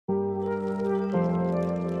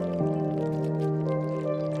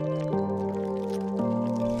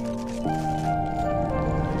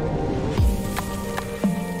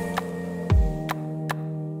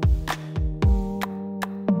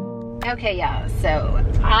Okay, y'all, so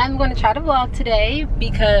I'm gonna try to vlog today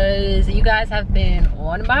because you guys have been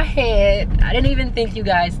on my head. I didn't even think you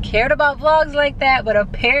guys cared about vlogs like that, but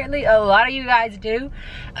apparently a lot of you guys do.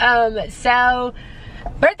 So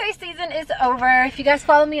birthday season is over. If you guys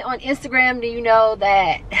follow me on Instagram, do you know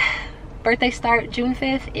that birthdays start June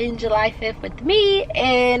 5th and July 5th with me,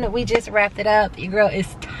 and we just wrapped it up. Your girl is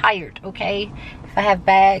tired, okay? If I have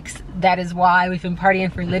bags, that is why. We've been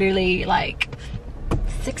partying for literally like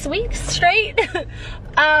 6 weeks straight.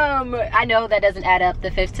 I know that doesn't add up,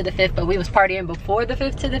 the 5th to the 5th, but we was partying before the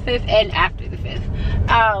 5th to the 5th and after the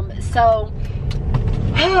 5th. So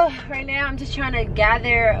right now I'm just trying to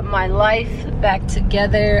gather my life back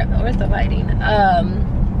together. Where's the lighting?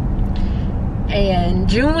 And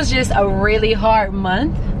June was just a really hard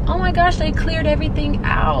month. Oh my gosh, they cleared everything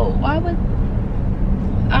out. Why would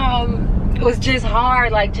it was just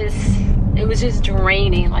hard, like it was just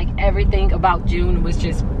draining. Like everything about June was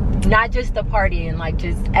just, not just the partying, like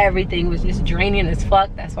just everything was just draining as fuck.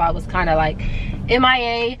 That's why I was kind of like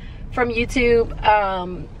MIA from YouTube.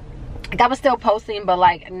 I was still posting, but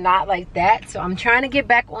like not like that. So I'm trying to get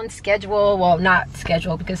back on schedule. Well, not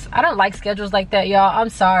schedule, because I don't like schedules like that, y'all. I'm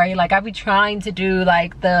sorry. Like I be trying to do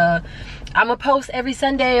like I'm gonna post every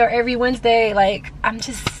Sunday or every Wednesday. Like I'm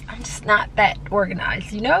just not that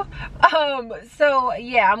organized, you know? So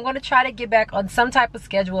yeah, I'm gonna try to get back on some type of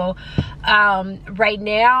schedule. Right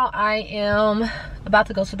now I am about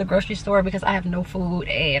to go to the grocery store because I have no food,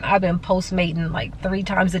 and I've been Postmating like 3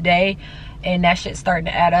 times a day, and that shit's starting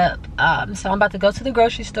to add up. So I'm about to go to the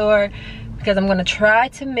grocery store because I'm gonna try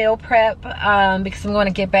to meal prep, because I'm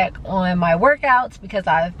gonna get back on my workouts because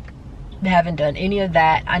I haven't done any of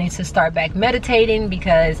that. I need to start back meditating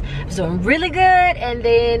because I was doing really good, and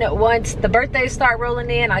then once the birthdays start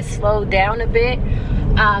rolling in, I slowed down a bit.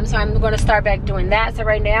 So I'm gonna start back doing that. So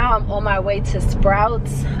right now I'm on my way to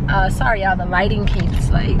Sprouts. Sorry y'all, the lighting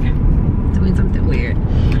keeps like doing something weird.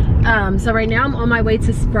 So right now I'm on my way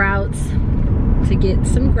to Sprouts to get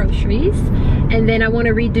some groceries, and then I want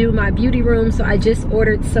to redo my beauty room. So I just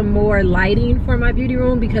ordered some more lighting for my beauty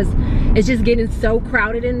room because it's just getting so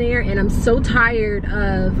crowded in there, and I'm so tired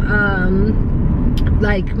of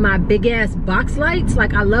like my big ass box lights.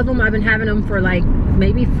 Like I love them. I've been having them for like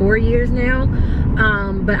maybe 4 years now,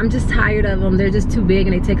 but I'm just tired of them. They're just too big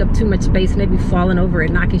and they take up too much space, and they be falling over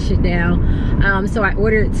and knocking shit down. So I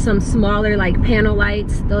ordered some smaller like panel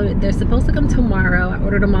lights. They're supposed to come tomorrow. I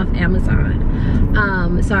ordered them off Amazon.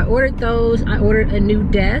 So I ordered those. I ordered a new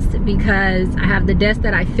desk because I have the desk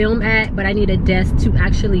that I film at, but I need a desk to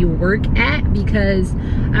actually work at because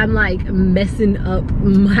I'm like messing up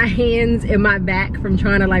my hands and my back from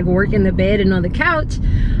trying to like work in the bed and on the couch.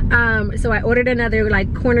 So I ordered another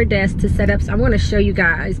like corner desk to set up. So I'm going to show you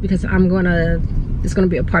guys because it's going to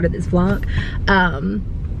be a part of this vlog.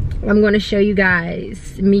 I'm going to show you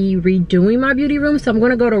guys me redoing my beauty room. So I'm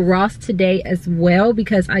going to go to Ross today as well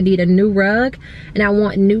because I need a new rug and I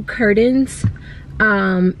want new curtains.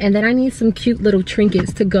 And then I need some cute little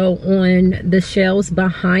trinkets to go on the shelves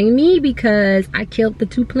behind me because I killed the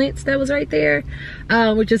 2 plants that was right there,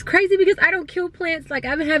 which is crazy because I don't kill plants. Like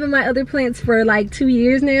I've been having my other plants for like 2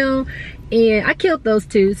 years now, and I killed those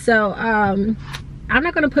 2. So I'm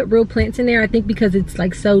not gonna put real plants in there, I think, because it's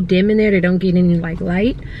like so dim in there, they don't get any like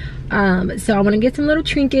light. So I want to get some little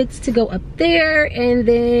trinkets to go up there, and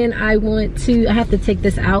then I have to take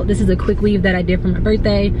this out. This is a quick weave that I did for my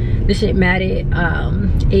birthday. This shit matted,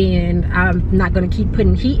 and I'm not gonna keep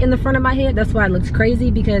putting heat in the front of my head. That's why it looks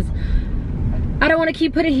crazy, because I don't want to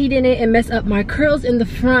keep putting heat in it and mess up my curls in the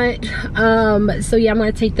front. So yeah, I'm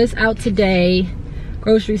gonna take this out today.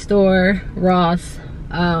 Grocery store, Ross,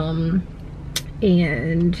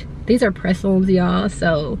 and these are press-ons, y'all.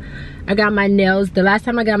 So I got my nails, the last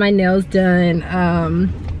time I got my nails done,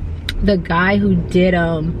 the guy who did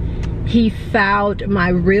them, he filed my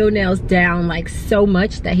real nails down like so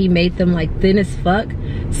much that he made them like thin as fuck.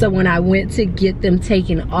 So when I went to get them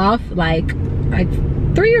taken off, like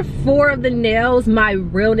 3 or 4 of the nails, my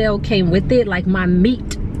real nail came with it. Like my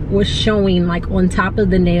meat was showing like on top of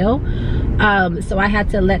the nail. So I had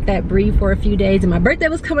to let that breathe for a few days, and my birthday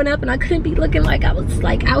was coming up and I couldn't be looking like I was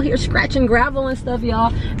like out here scratching gravel and stuff,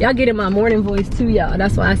 y'all. Y'all get in my morning voice too, y'all.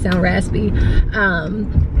 That's why I sound raspy.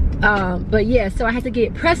 But yeah, so I had to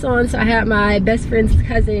get press-ons. So I had my best friend's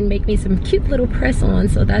cousin make me some cute little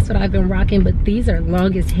press-ons. So that's what I've been rocking, but these are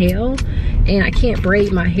long as hell and I can't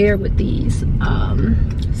braid my hair with these.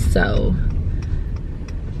 So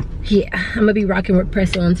yeah, I'm gonna be rocking with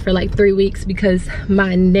press-ons for like 3 weeks because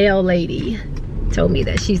my nail lady told me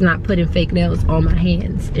that she's not putting fake nails on my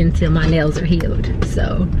hands until my nails are healed.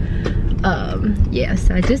 So yeah,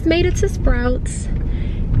 so I just made it to Sprouts,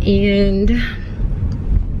 And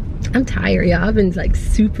I'm tired, y'all. I've been like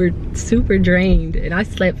super drained, and I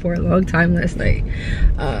slept for a long time last night.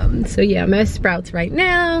 So yeah, I'm at Sprouts right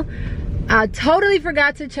now. I totally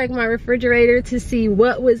forgot to check my refrigerator to see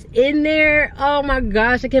what was in there. Oh my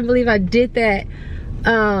gosh, I can't believe I did that.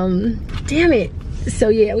 Damn it. So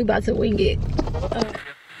yeah, we about to wing it.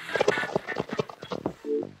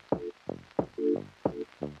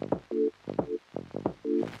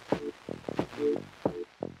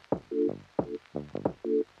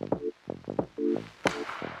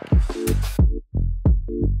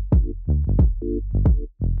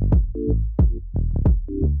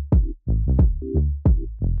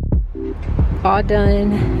 All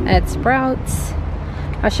done at Sprouts.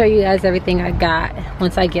 I'll show you guys everything I got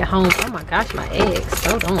once I get home. Oh my gosh, my eggs,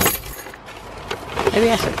 hold on.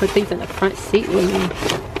 Maybe I should put things in the front seat with me.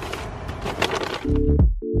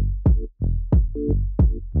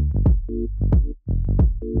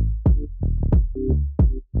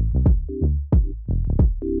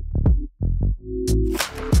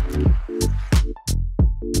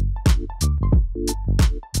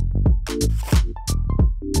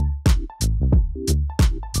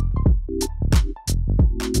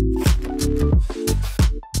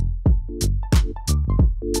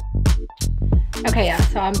 Okay, y'all,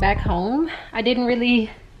 so I'm back home. I didn't really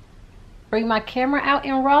bring my camera out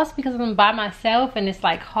in Ross because I'm by myself, and it's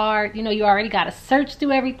like hard, you know, you already gotta search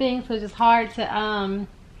through everything, so it's just hard to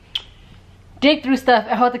dig through stuff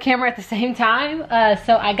and hold the camera at the same time.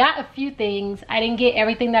 So I got a few things. I didn't get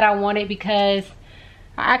everything that I wanted because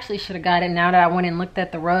I actually should have got it now that I went and looked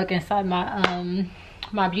at the rug inside my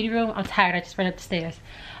my beauty room. I'm tired, I just ran up the stairs.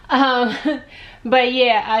 But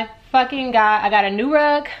yeah, I got a new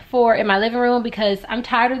rug for in my living room because I'm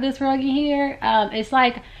tired of this rug in here. It's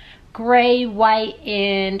like gray, white,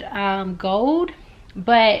 and gold,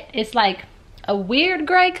 but it's like a weird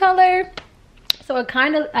gray color. So it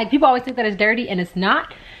kind of like, people always think that it's dirty, and it's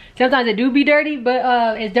not. Sometimes it do be dirty,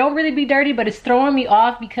 but it don't really be dirty, but it's throwing me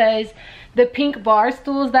off because the pink bar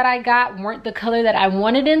stools that I got weren't the color that I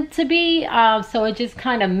wanted them to be. So it just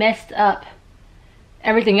kind of messed up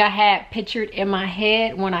everything I had pictured in my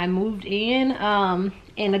head when I moved in.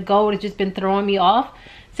 And the gold has just been throwing me off.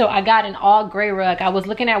 So I got an all gray rug. I was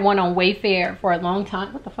looking at one on Wayfair for a long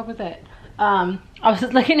time. What the fuck was that? I was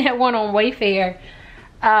looking at one on Wayfair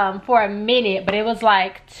for a minute, but it was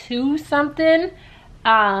like $2 something.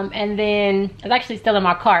 And then it's actually still in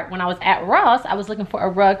my cart. When I was at Ross, I was looking for a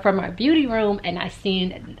rug for my beauty room, and I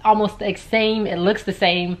seen almost the same, it looks the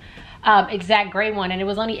same, exact gray one, and it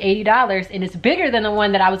was only $80, and it's bigger than the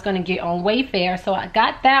one that I was going to get on Wayfair. So I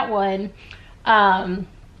got that one.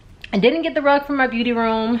 I didn't get the rug for my beauty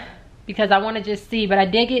room because I want to just see, but I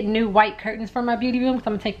did get new white curtains for my beauty room, so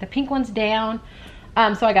I'm gonna take the pink ones down.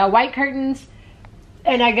 So I got white curtains,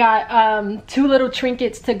 and I got 2 little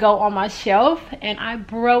trinkets to go on my shelf, and I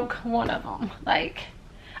broke one of them. Like,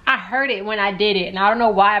 I heard it when I did it, and I don't know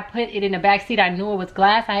why I put it in the back seat. I knew it was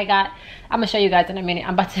glass. I'm gonna show you guys in a minute.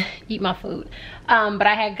 I'm about to eat my food. But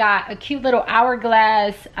I had got a cute little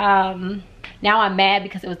hourglass. Now I'm mad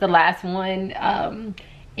because it was the last one,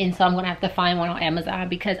 and so I'm gonna have to find one on Amazon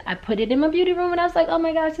because I put it in my beauty room, and I was like, oh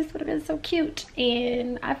my gosh, this would have been so cute,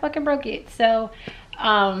 and I fucking broke it. So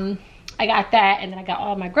I got that, and then I got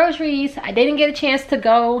all my groceries. I didn't get a chance to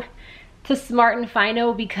go to Smart and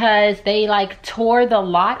Final because they like tore the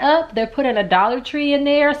lot up. They're putting a Dollar Tree in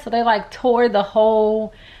there, so they like tore the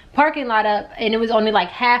whole parking lot up, and it was only like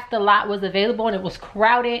half the lot was available, and it was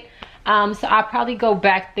crowded. So I'll probably go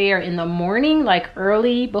back there in the morning, like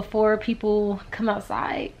early before people come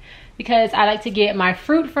outside, because I like to get my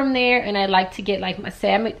fruit from there, and I like to get like my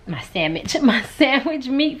sandwich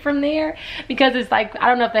meat from there, because it's like, I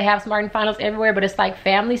don't know if they have Smart and Finals everywhere, but it's like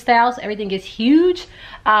family style, so everything is huge.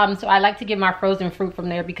 So I like to get my frozen fruit from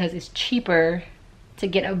there because it's cheaper to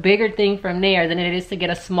get a bigger thing from there than it is to get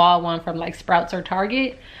a small one from like Sprouts or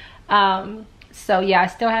Target. So yeah, I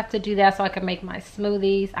still have to do that so I can make my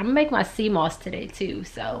smoothies. I'm gonna make my Seamoss today too.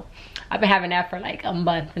 So I've been having that for like a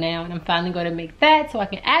month now, and I'm finally going to make that so I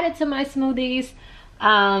can add it to my smoothies.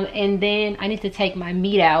 And then I need to take my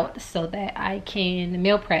meat out so that I can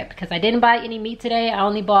meal prep, because I didn't buy any meat today. I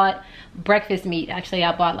only bought breakfast meat. Actually,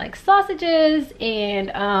 I bought like sausages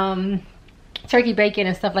and turkey bacon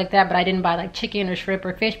and stuff like that, but I didn't buy like chicken or shrimp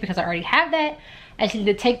or fish because I already have that. I just need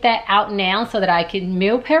to take that out now so that I can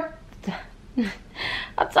meal prep.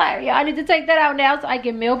 I'm tired, y'all. I need to take that out now so I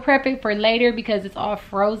can meal prep it for later because it's all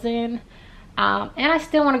frozen. And I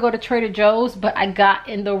still want to go to Trader Joe's, but I got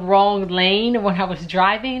in the wrong lane when I was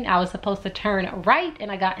driving. I was supposed to turn right,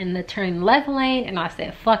 and I got in the turn left lane, and I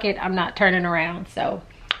said, fuck it, I'm not turning around. So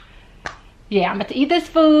yeah, I'm about to eat this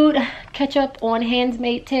food, catch up on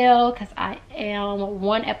Handmaid's Tale because I am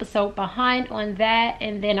 1 episode behind on that,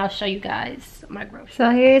 and then I'll show you guys my groceries. So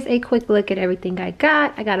here's a quick look at everything I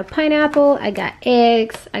got. I got a pineapple, I got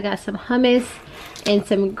eggs, I got some hummus and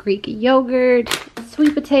some Greek yogurt,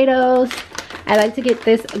 sweet potatoes. I like to get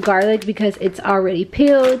this garlic because it's already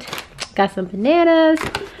peeled. Got some bananas,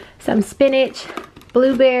 some spinach,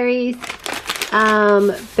 blueberries,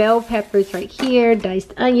 bell peppers right here,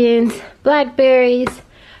 diced onions, blackberries,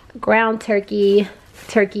 ground turkey,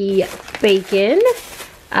 turkey bacon.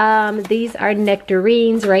 These are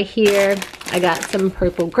nectarines right here. I got some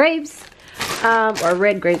purple grapes, or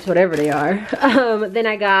red grapes, whatever they are. Then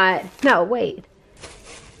I got, no, wait.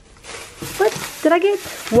 What did I get?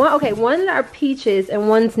 One, okay, one are peaches and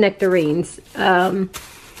one's nectarines.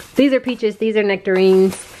 These are peaches, these are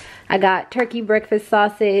nectarines. I got turkey breakfast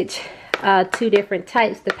sausage, 2 different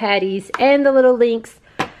types, the patties and the little links.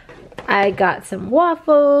 I got some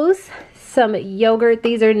waffles, some yogurt.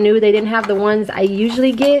 These are new. They didn't have the ones I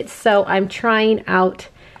usually get, so I'm trying out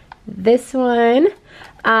this one.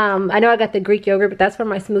 I know I got the Greek yogurt, but that's for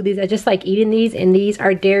my smoothies. I just like eating these, and these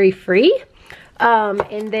are dairy free.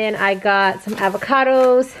 And then I got some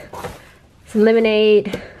avocados, some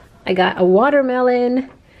lemonade. I got a watermelon.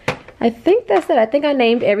 I think that's it. I think I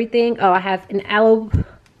named everything. Oh, I have an aloe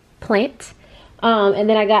plant. And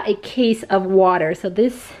then I got a case of water. So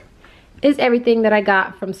this is everything that I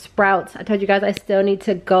got from Sprouts. I told you guys I still need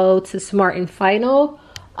to go to Smart and Final.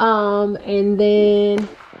 And then...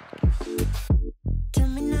 Tell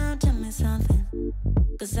me now, tell me something.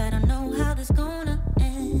 'Cause I don't know how this gonna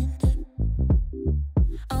end.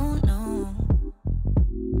 Oh no.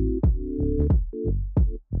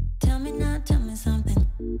 Tell me now, tell me something.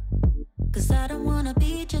 'Cause I don't wanna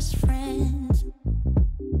be just friends.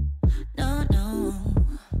 No, no.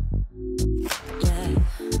 Yeah.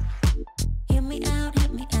 Hear me out,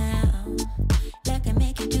 hear me out. Like I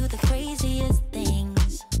make you do the craziest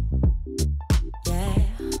things. Yeah.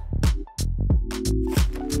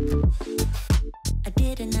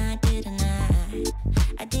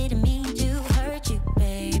 I didn't mean to hurt you,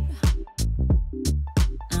 babe.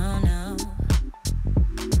 No, no.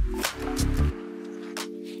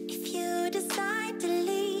 If you decide to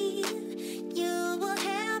leave, you will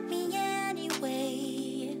help me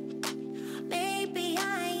anyway. Maybe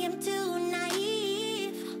I am too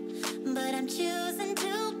naive, but I'm choosing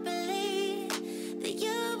to believe that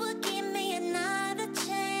you will give me another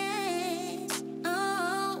chance.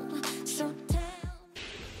 Oh, so tell.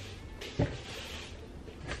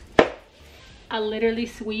 I literally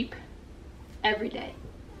sweep every day.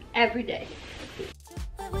 Every day.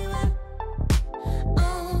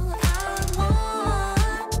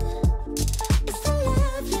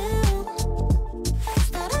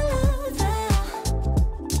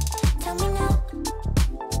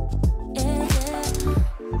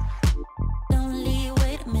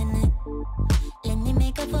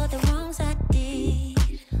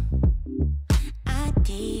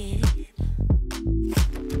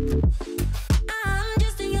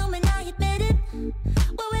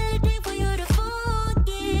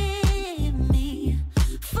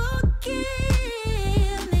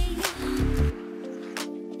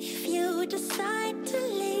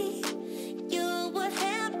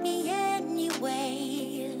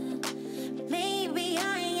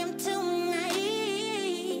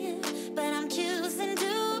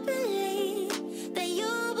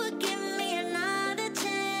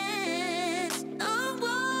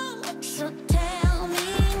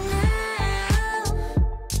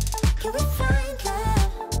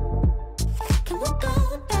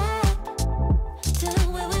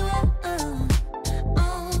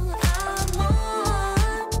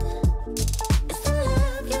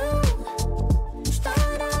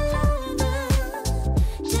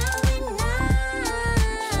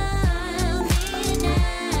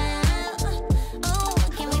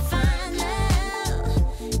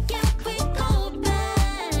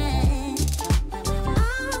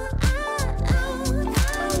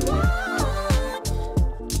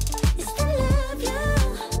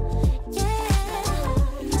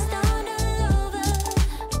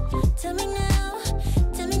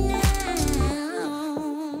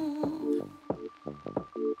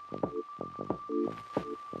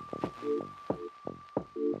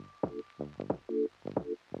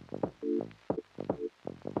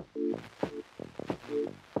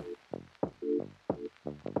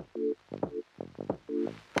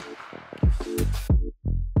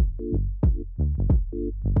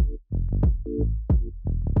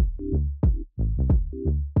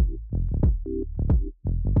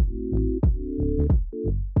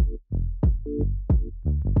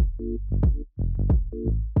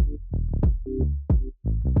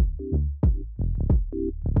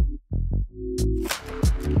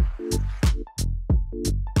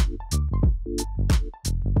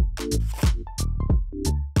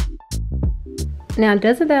 now.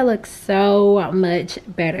 Doesn't that look so much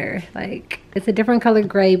better? Like, it's a different color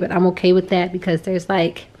gray, but I'm okay with that because there's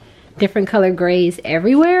like different color grays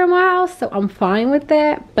everywhere in my house, so I'm fine with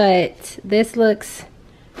that. But this looks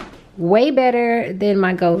way better than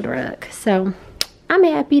my gold rug, so I'm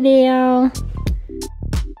happy now.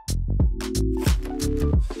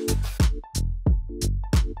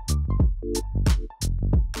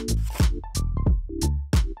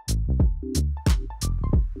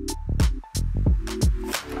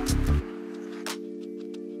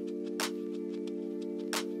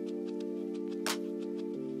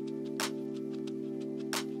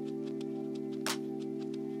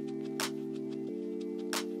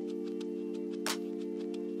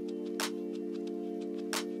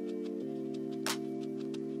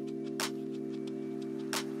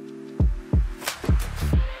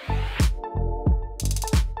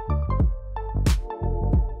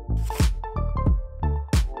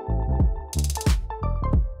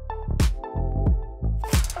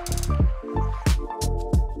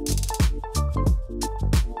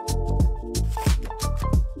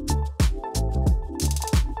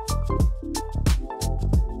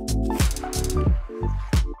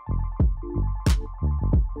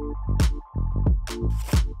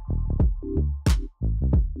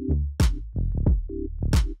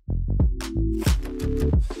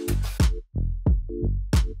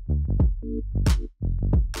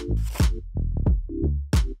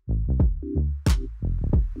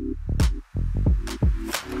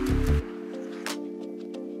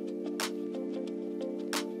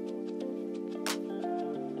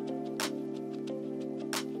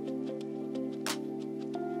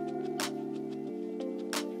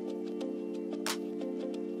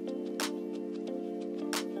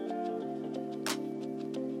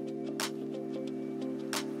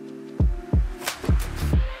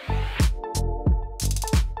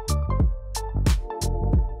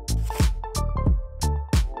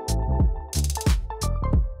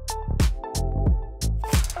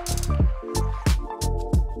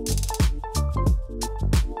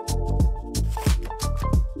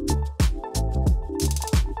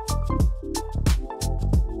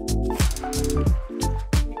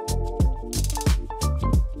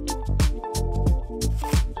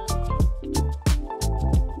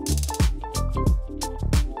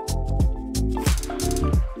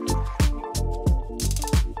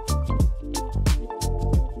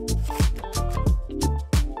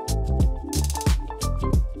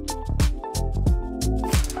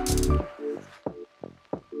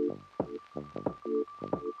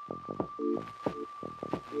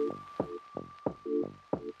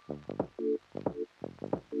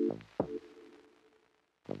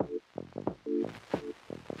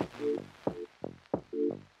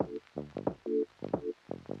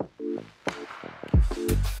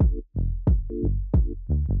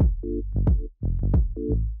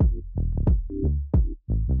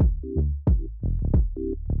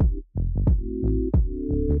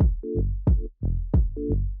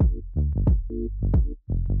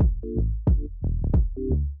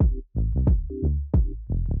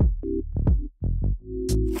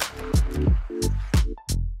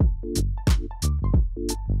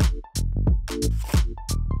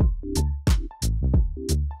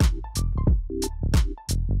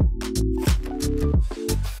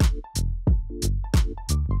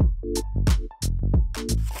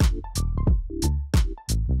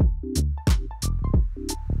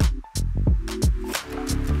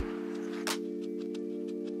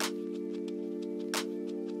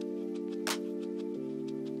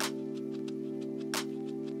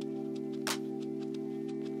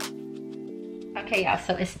 Okay, y'all,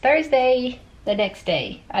 so it's Thursday, the next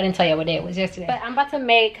day. I didn't tell you what day it was yesterday. But I'm about to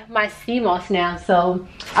make my Seamoss now. So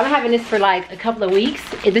I'm having this for like a couple of weeks.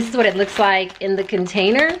 This is what it looks like in the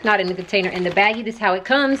container. Not in the container, in the baggie. This is how it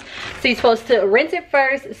comes. So you're supposed to rinse it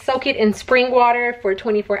first, soak it in spring water for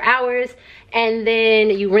 24 hours. And then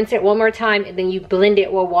you rinse it one more time, and then you blend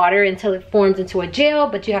it with water until it forms into a gel.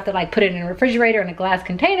 But you have to like put it in a refrigerator in a glass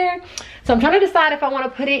container. So I'm trying to decide if I want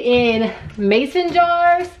to put it in mason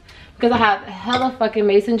jars, because I have hella fucking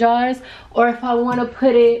mason jars, or if I want to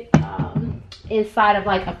put it inside of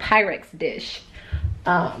like a Pyrex dish.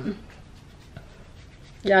 Yeah,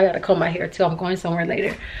 I gotta comb my hair too. I'm going somewhere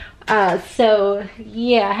later. So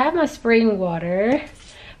yeah, I have my spring water,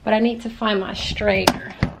 but I need to find my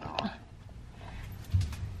strainer.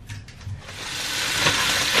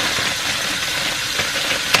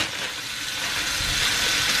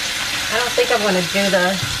 I don't think I'm gonna do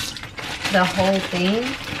the whole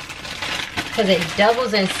thing, because it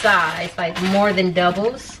doubles in size, like more than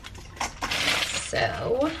doubles.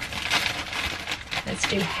 So let's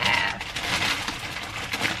do half.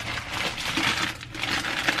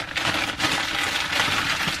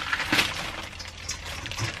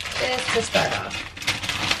 to start off.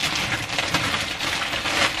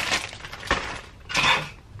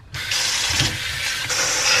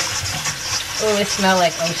 Oh, it smells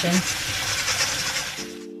like ocean.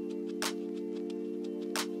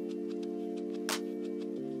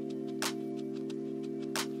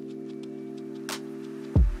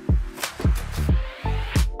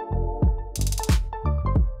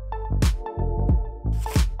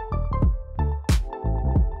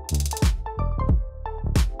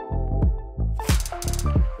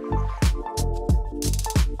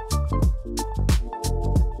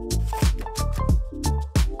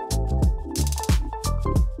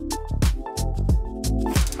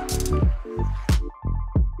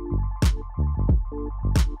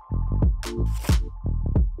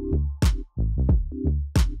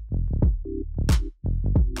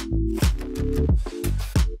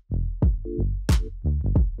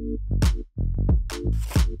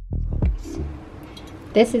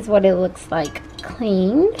 This is what it looks like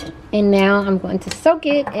cleaned. And now I'm going to soak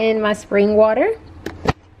it in my spring water.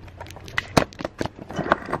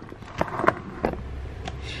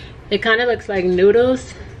 It kind of looks like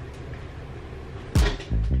noodles.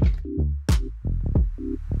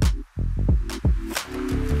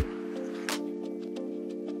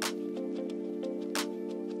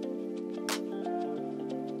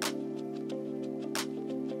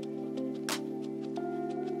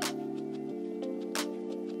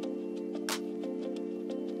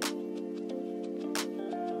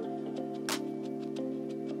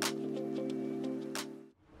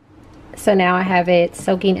 So now I have it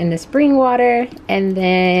soaking in the spring water, and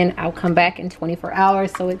then I'll come back in 24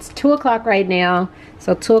 hours. So it's 2 o'clock right now.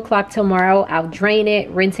 So 2 o'clock tomorrow, I'll drain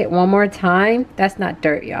it, rinse it one more time. That's not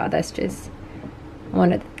dirt, y'all. That's just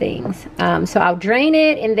one of the things. So I'll drain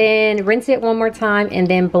it and then rinse it one more time and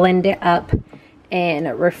then blend it up and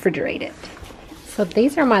refrigerate it. So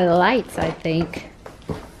these are my lights, I think.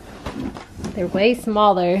 They're way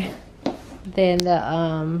smaller than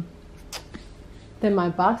the then my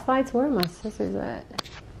box lights. Where are my scissors at?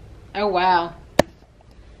 Oh wow,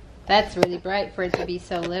 that's really bright for it to be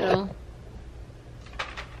so little.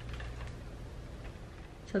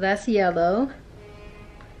 So that's yellow,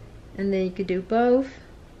 and then you could do both,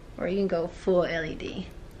 or you can go full LED.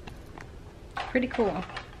 Pretty cool.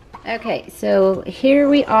 Okay, so here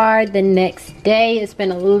we are the next day. It's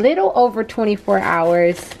been a little over 24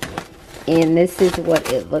 hours, and this is what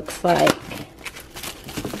it looks like.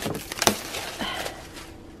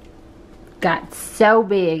 Got so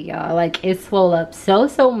big, y'all. Like, it swelled up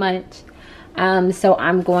so much. So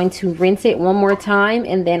I'm going to rinse it one more time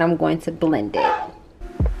and then I'm going to blend it.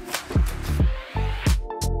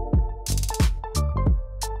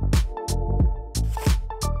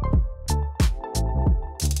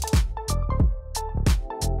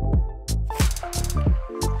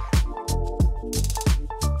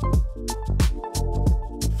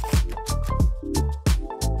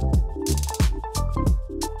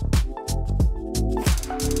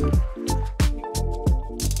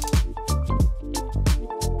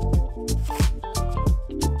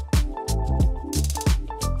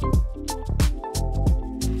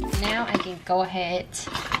 Go ahead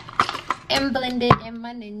and blend it in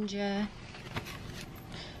my Ninja.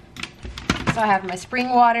 So I have my spring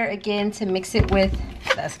water again to mix it with.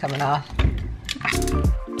 That's coming off.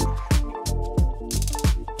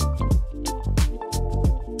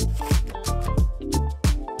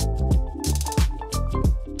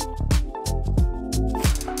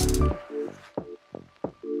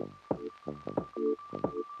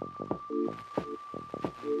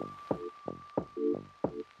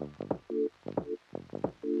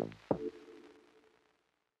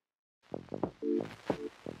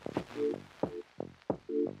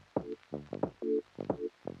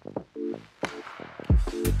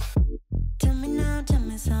 Tell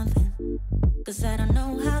me something, 'cause I don't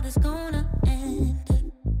know how this gonna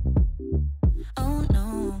end. Oh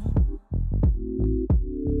no.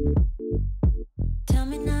 Tell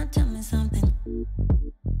me now, tell me something,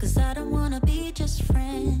 'cause I don't wanna be just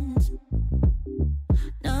friends.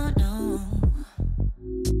 No, no.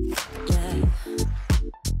 Yeah.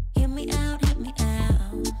 Hear me out,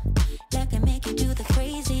 like I make you do the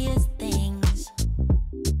craziest things.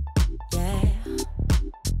 Yeah.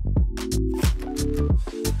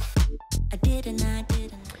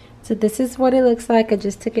 So this is what it looks like. I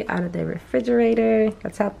just took it out of the refrigerator.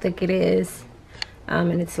 That's how thick it is.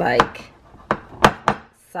 And it's like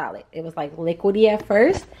solid. It was like liquidy at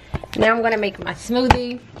first. Now I'm gonna make my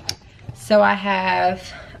smoothie. So I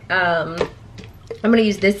have, I'm gonna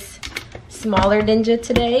use this smaller Ninja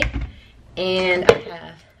today. And I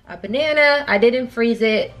have a banana. I didn't freeze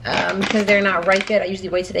it because they're not ripe yet. I usually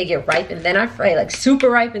wait till they get ripe and then I freeze, like super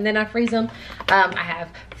ripe, and then I freeze them. I have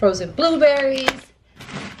frozen blueberries,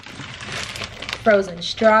 frozen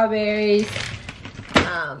strawberries,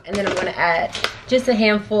 and then I'm gonna add just a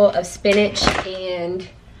handful of spinach and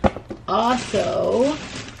also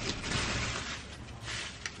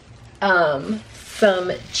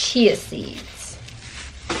some chia seeds.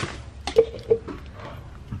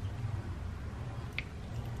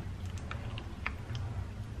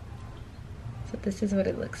 So this is what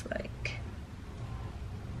it looks like.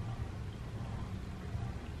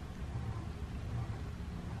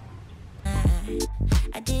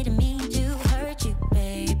 I didn't mean to hurt you,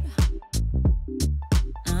 babe.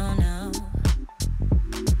 Oh no.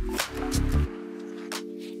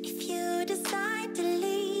 If you decide to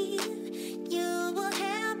leave, you will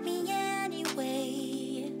help me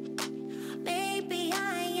anyway. Maybe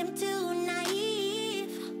I am too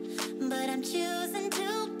naive, but I'm choosing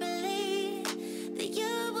to believe that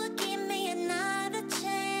you will give me another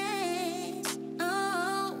chance.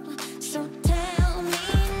 Oh, so tell me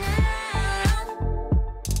now,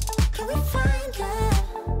 can we find love?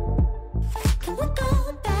 Can we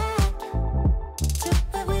go back to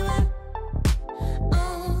where we were?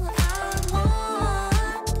 All I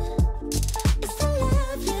want is to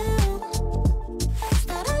love you,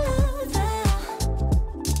 start all over.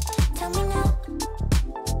 Tell me now,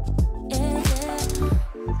 yeah.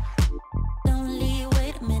 Don't leave,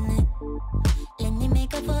 wait a minute. Let me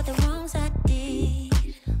make up for the wrongs I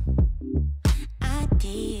did. I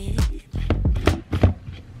did.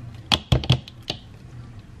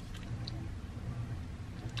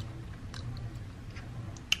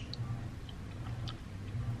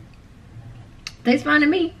 Tastes fine to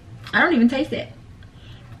me. I don't even taste it.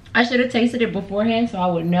 I should have tasted it beforehand so I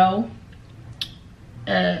would know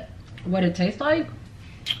what it tastes like.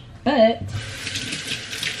 But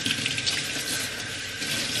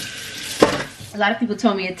a lot of people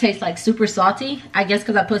told me it tastes like super salty. I guess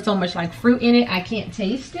because I put so much like fruit in it, I can't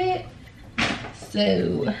taste it.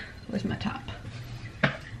 So where's my top?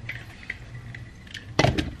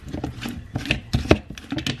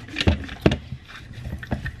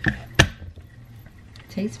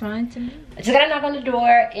 Tastes fine to me. I just gotta knock on the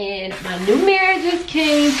door and my new mirror just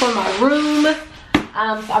came for my room. So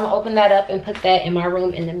I'm gonna open that up and put that in my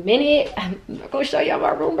room in a minute. I'm not gonna show y'all my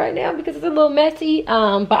room right now because it's a little messy.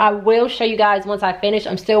 But I will show you guys once I finish.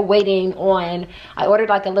 I'm still waiting on, I ordered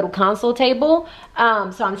like a little console table.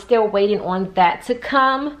 So I'm still waiting on that to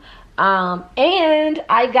come. And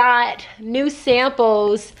I got new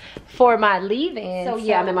samples for my leave-in. So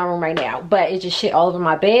yeah, I'm in my room right now, but it's just shit all over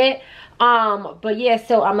my bed. But yeah,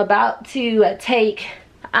 so I'm about to take,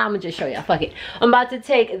 I'm gonna just show y'all, fuck it. I'm about to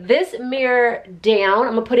take this mirror down.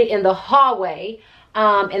 I'm gonna put it in the hallway.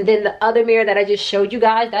 And then the other mirror that I just showed you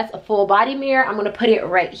guys, that's a full body mirror. I'm gonna put it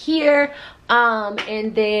right here.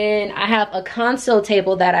 And then I have a console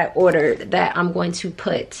table that I ordered that I'm going to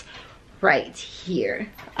put right here.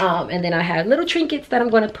 And then I have little trinkets that I'm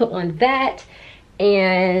gonna put on that.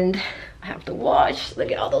 And I have to wash.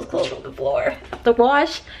 Look at all those clothes on the floor. I have to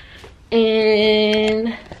wash.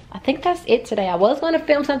 And I think that's it today. I was going to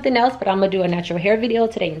film something else, but I'm gonna do a natural hair video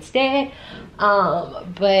today instead.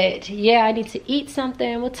 But yeah, I need to eat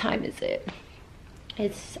something. What time is it?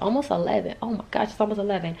 It's almost 11. Oh my gosh, it's almost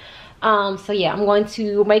 11. So yeah, I'm going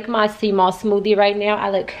to make my Seamoss smoothie right now. I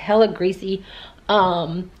look hella greasy.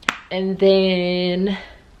 And then I'm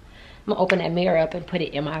gonna open that mirror up and put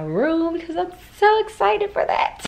it in my room because I'm so excited for that.